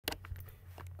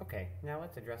Okay, now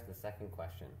let's address the second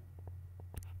question.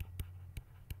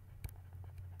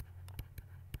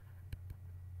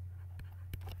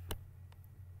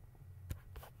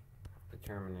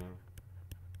 Determining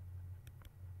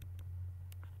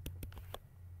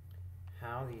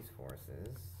how these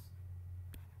forces,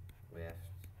 lift,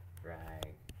 drag,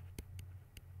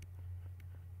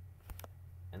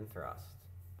 and thrust,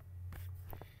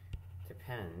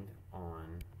 depend on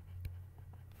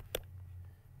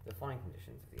the flying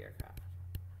conditions of the aircraft.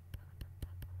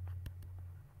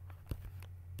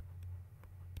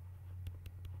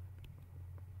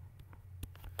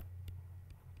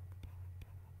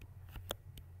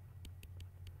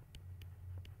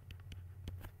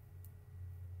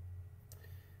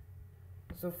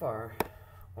 So far,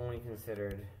 only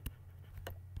considered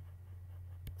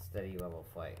steady level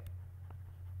flight.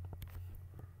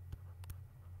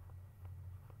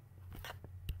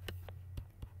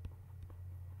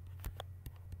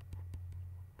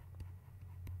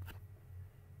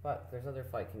 But there's other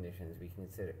flight conditions we can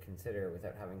consider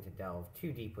without having to delve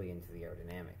too deeply into the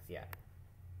aerodynamics yet.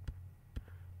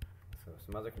 So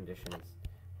some other conditions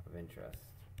of interest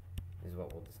is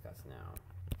what we'll discuss now.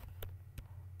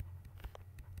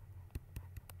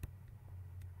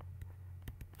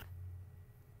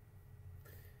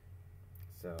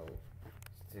 So,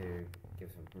 to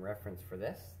give some reference for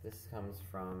this comes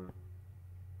from,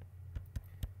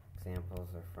 examples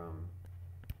are from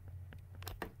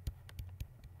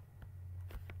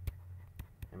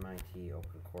MIT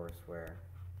OpenCourseWare,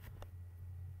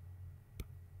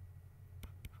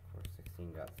 course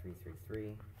 16.333,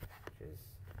 which is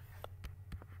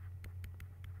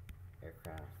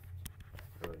aircraft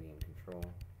stability and control.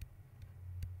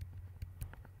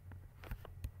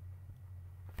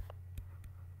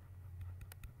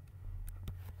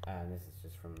 And this is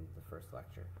just from the first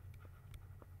lecture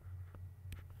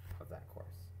of that course.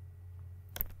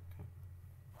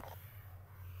 Okay.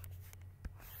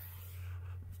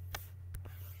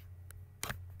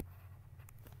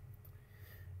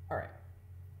 All right.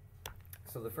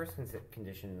 So the first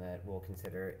condition that we'll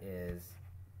consider is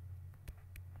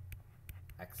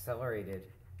accelerated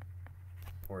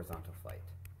horizontal flight.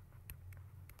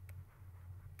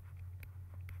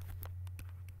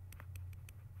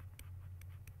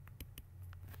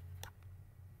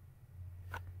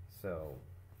 So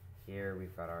here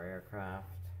we've got our aircraft.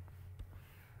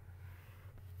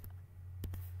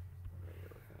 Regular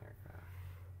looking aircraft.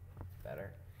 It's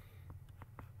better.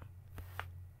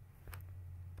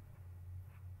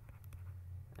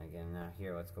 Again, now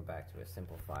here let's go back to a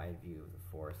simplified view of the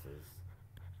forces.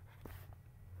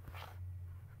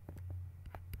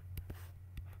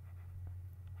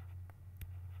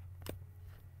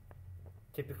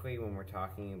 Typically when we're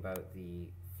talking about the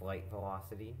flight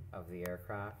velocity of the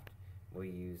aircraft, we'll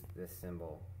use this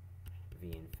symbol, V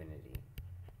infinity.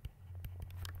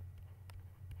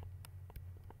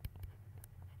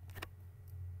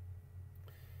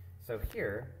 So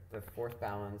here, the force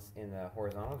balance in the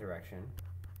horizontal direction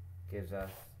gives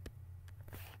us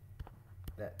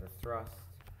that the thrust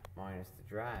minus the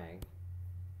drag,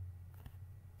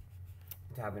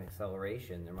 to have an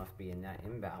acceleration, there must be a net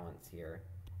imbalance here.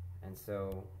 And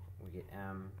so we get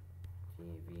m v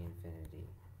infinity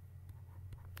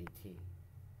dt.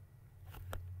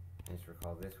 And just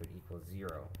recall this would equal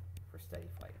 0 for steady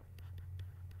flight.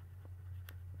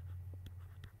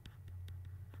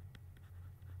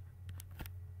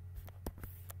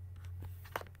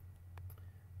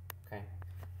 Okay.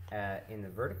 In the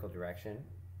vertical direction,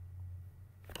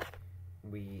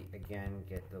 we again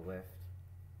get the lift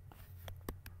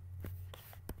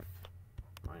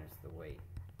minus the weight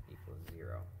equals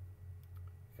 0,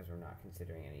 because we're not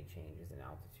considering any changes in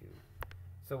altitude.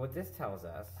 So what this tells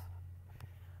us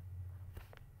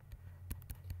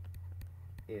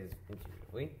is,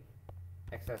 intuitively,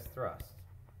 excess thrust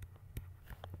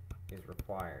is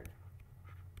required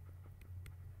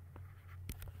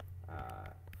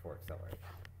for acceleration,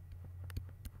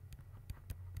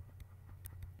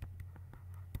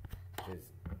 which is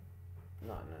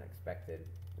not an unexpected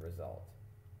result.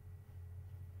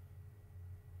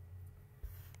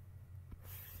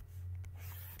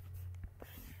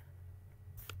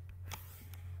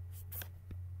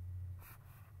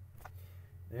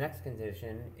 The next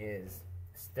condition is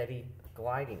steady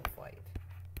gliding flight.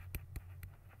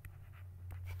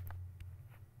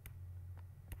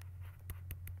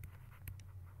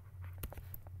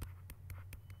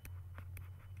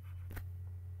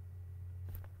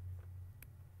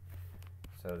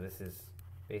 So this is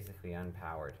basically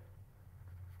unpowered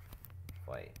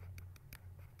flight.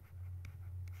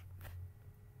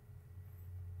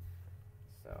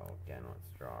 So again, let's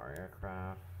draw our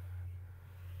aircraft.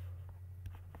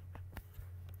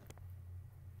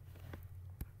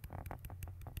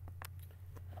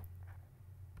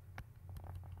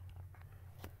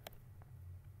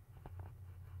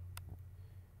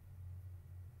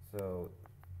 So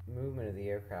movement of the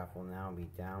aircraft will now be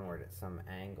downward at some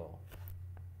angle,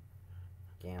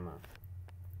 gamma.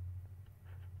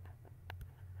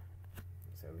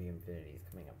 So V infinity is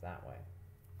coming up that way.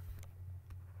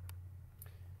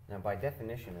 Now by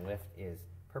definition, lift is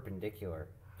perpendicular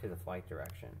to the flight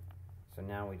direction. So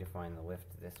now we define the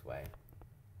lift this way.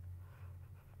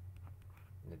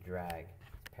 The drag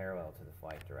is parallel to the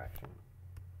flight direction.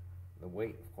 The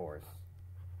weight, of course,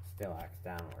 still acts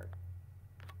downward.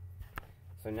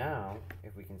 So now,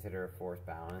 if we consider a force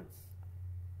balance,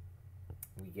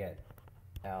 we get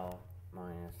L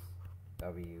minus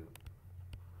W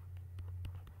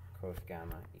cos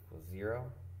gamma equals 0.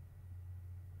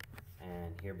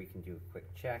 And here we can do a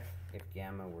quick check. If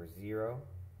gamma were 0,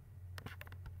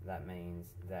 that means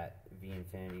that V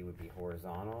infinity would be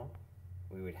horizontal.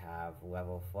 We would have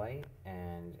level flight,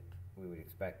 and we would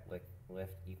expect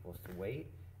lift equals to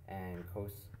weight, and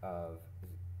cos of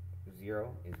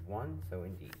 0 is 1, so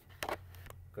indeed.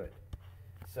 Good.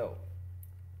 So,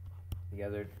 the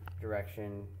other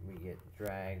direction, we get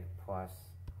drag plus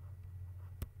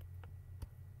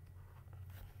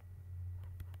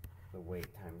the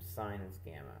weight times sinus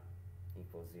gamma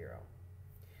equals 0.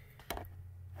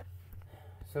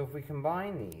 So if we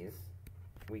combine these,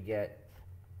 we get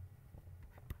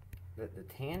that the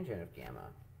tangent of gamma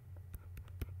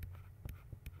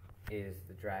is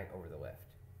the drag over the lift.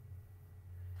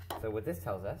 So what this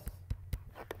tells us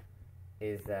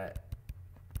is that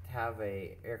to have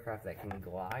an aircraft that can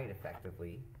glide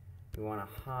effectively, we want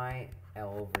a high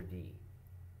L over D,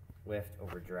 lift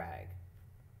over drag,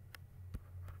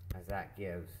 as that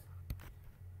gives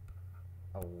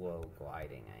a low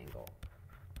gliding angle.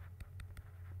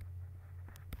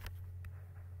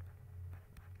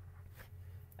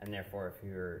 And therefore, if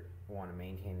you want to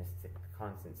maintain a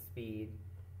constant speed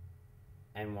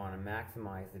and want to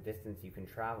maximize the distance you can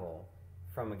travel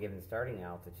from a given starting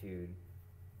altitude,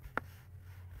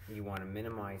 you want to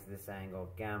minimize this angle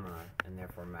gamma and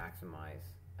therefore maximize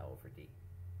L over D.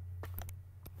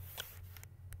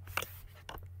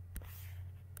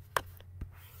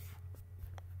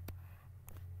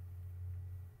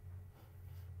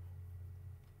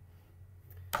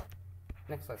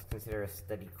 Next, let's consider a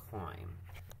steady climb.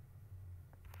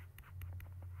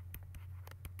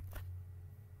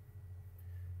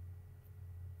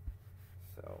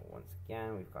 So once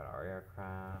again, we've got our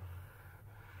aircraft.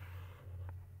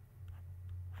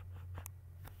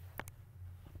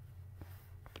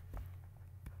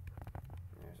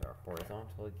 There's our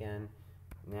horizontal again.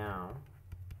 Now,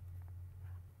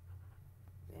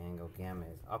 the angle gamma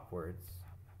is upwards,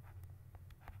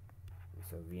 and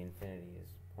so V infinity is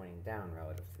pointing down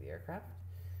relative to the aircraft.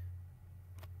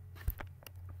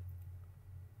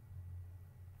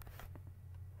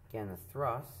 Again,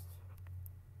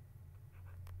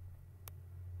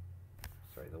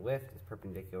 the lift is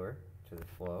perpendicular to the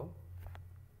flow,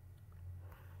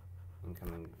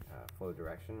 incoming flow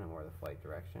direction or the flight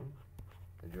direction.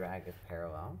 The drag is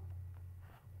parallel.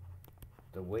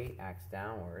 The weight acts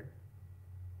downward.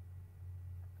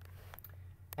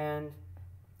 And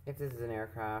if this is an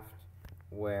aircraft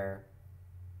where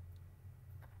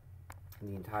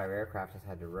the entire aircraft has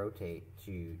had to rotate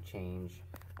to change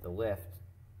the lift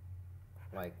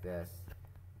like this,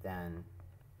 then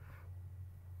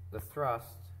the thrust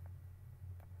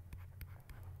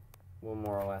will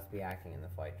more or less be acting in the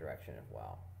flight direction as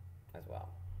well.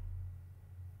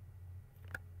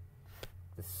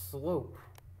 The slope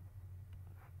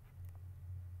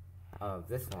of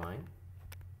this line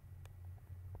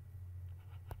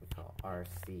we call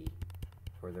RC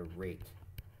for the rate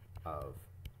of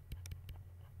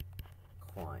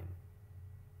climb.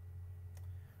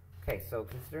 Okay, so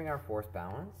considering our force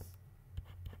balance,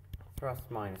 thrust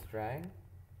minus drag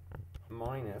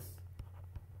minus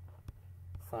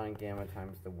sine gamma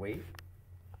times the weight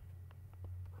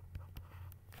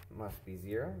must be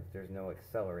 0 if there's no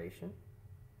acceleration,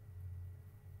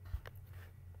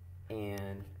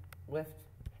 and lift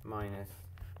minus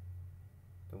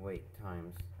the weight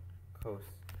times cos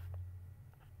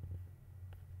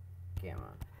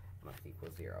gamma must equal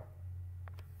 0.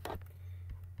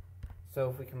 So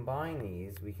if we combine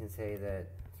these, we can say that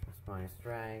thrust minus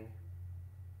drag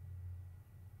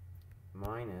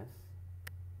minus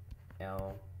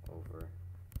L over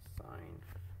sine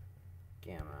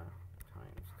gamma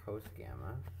times cos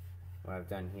gamma. What I've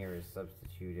done here is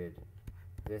substituted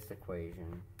this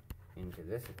equation into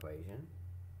this equation.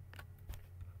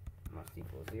 must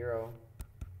equal 0.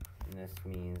 And this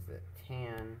means that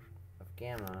tan of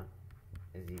gamma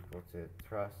is equal to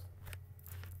thrust.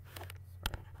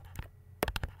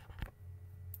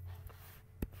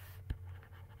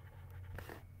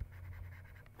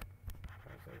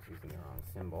 Sorry, so I was using the wrong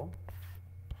symbol.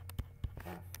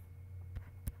 F.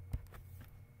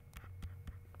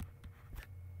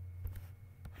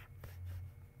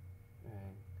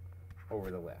 Over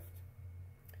the lift.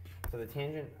 So the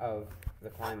tangent of the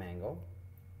climb angle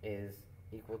is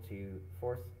equal to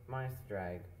force minus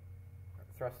drag, or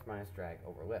thrust minus drag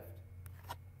over lift.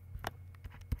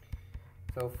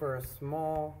 So for a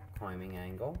small climbing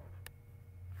angle,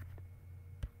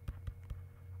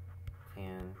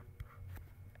 tan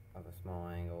of a small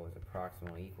angle is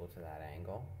approximately equal to that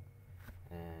angle,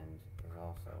 and is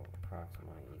also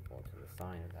approximately equal to the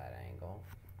sine of that angle.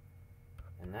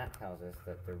 And that tells us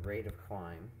that the rate of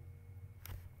climb,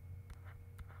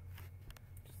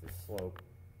 just the slope,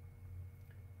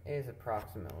 is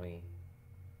approximately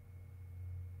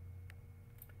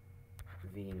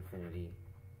v infinity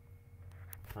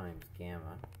times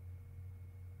gamma.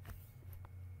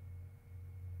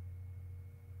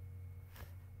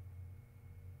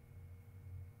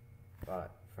 But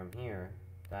from here,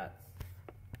 that's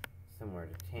similar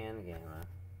to tan gamma,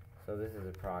 so this is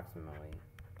approximately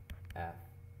F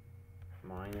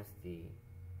minus D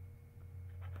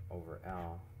over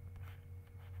L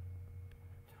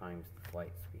times the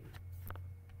flight speed.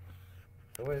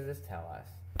 So what does this tell us?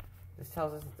 This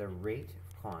tells us that the rate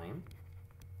of climb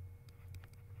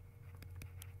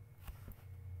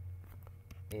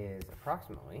is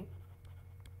approximately,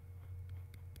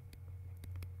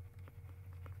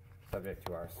 subject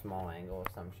to our small angle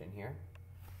assumption here,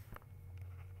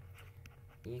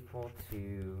 equal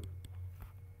to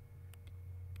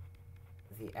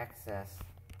the excess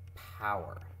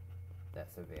power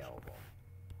that's available.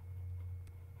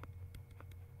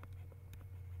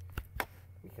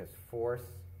 Because force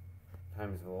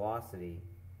times velocity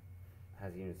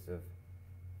has units of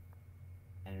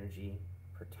energy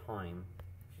per time,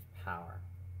 which is power,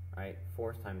 right?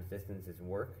 Force times distance is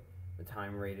work. The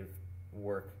time rate of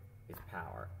work is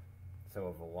power. So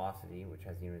a velocity, which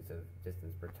has units of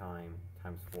distance per time,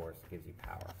 times force gives you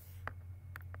power.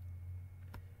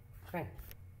 Okay.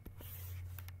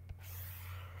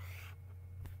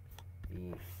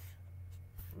 The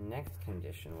next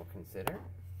condition we'll consider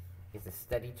is a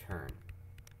steady turn.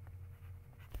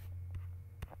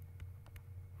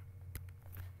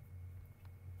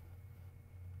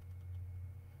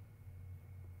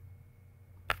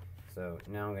 So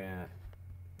now I'm going to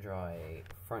draw a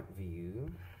front view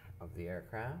of the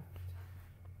aircraft.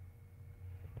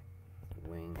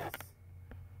 Wings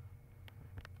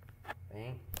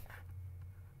banked.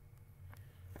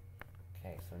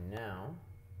 Okay, so now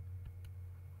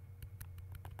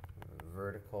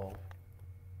vertical,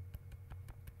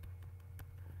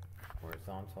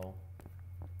 horizontal.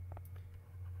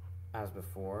 As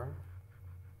before,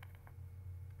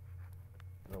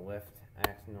 the lift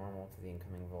acts normal to the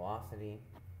incoming velocity.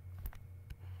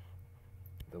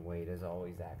 The weight, as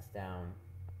always, acts down.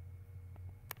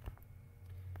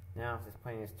 Now, if this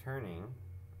plane is turning,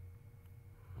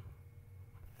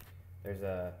 there's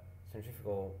a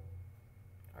centrifugal,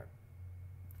 or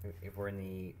if we're in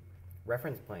the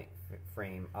reference plane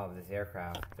frame of this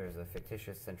aircraft, there's a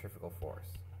fictitious centrifugal force.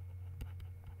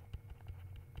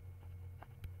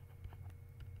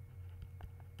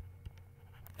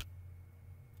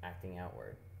 Acting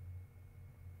outward.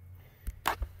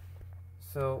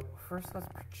 So first let's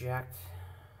project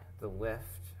the lift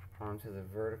onto the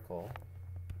vertical,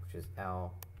 which is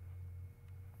L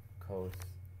cos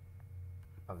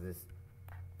of this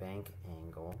bank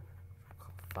angle,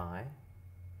 phi,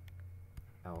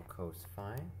 L cos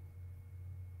phi. And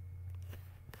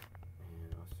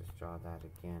let's just draw that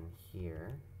again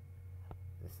here.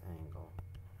 This angle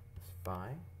is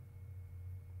phi.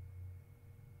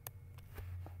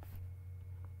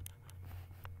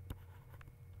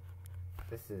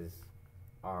 This is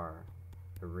R,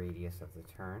 the radius of the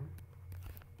turn.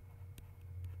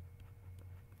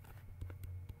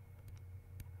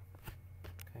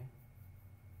 Okay.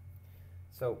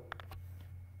 So,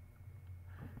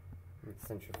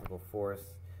 centrifugal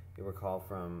force, you recall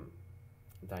from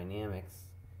dynamics,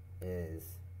 is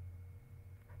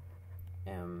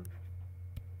m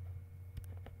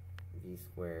v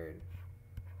squared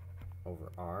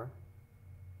over r.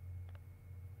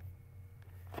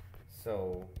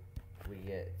 So we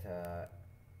get that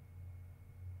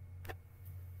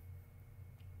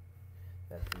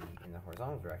in the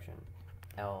horizontal direction,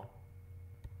 L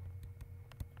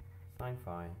sine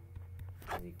phi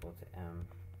is equal to m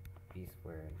v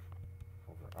squared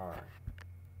over r.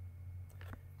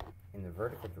 In the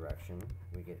vertical direction,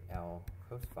 we get L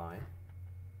cos phi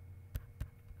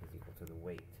is equal to the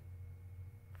weight.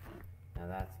 Now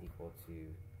that's equal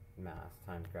to mass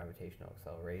times gravitational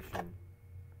acceleration.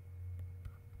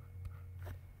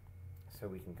 So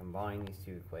we can combine these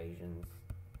two equations,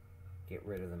 get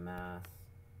rid of the mass,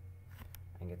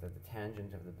 and get that the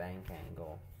tangent of the bank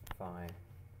angle, phi,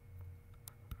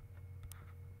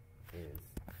 is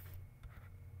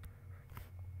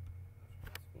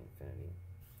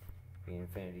V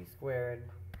infinity squared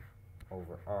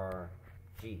over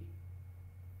Rg.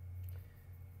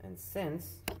 And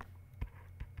since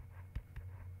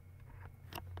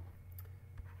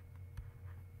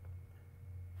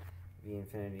V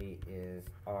infinity is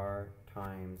R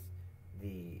times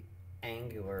the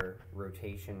angular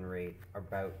rotation rate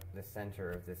about the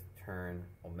center of this turn,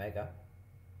 omega,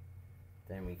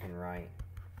 then we can write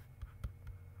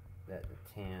that the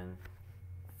tan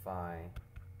phi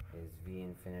is V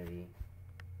infinity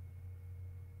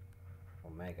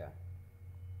omega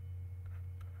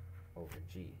over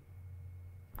G.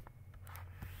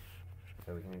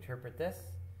 So we can interpret this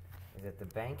as that the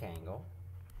bank angle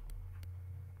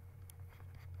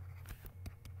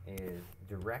is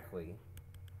directly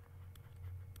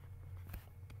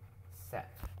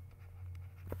set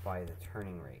by the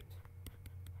turning rate.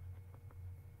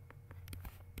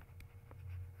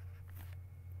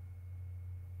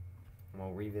 And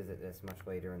we'll revisit this much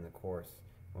later in the course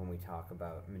when we talk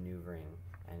about maneuvering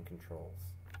and controls.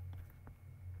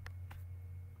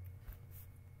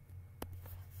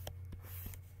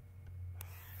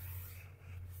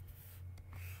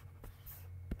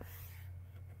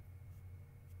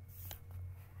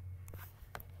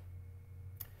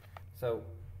 So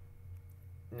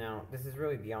now this is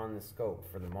really beyond the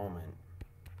scope for the moment.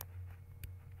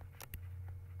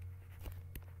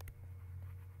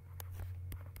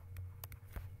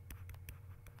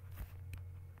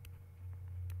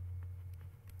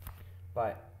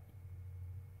 But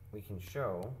we can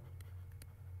show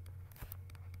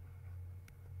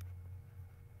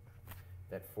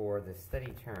that for the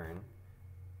steady turn,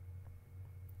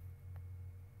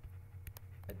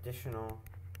 additional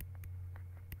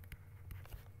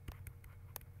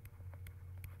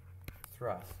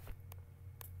thrust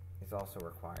is also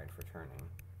required for turning.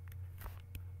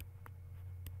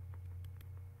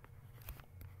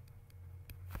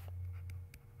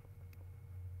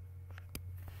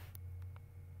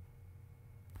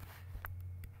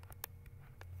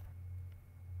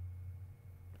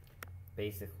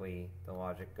 Basically, the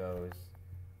logic goes,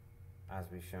 as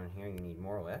we've shown here, you need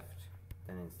more lift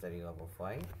than in steady level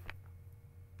flight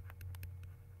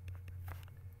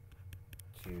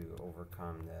to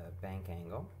overcome the bank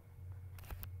angle.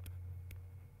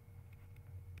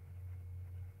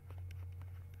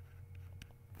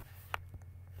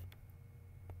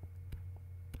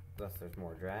 Thus there's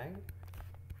more drag.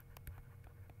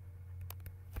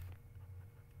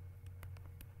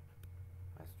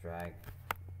 As drag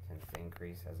tends to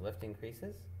increase as lift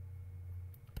increases.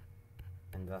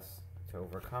 And thus, to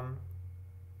overcome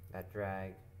that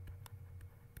drag,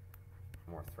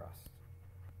 more thrust.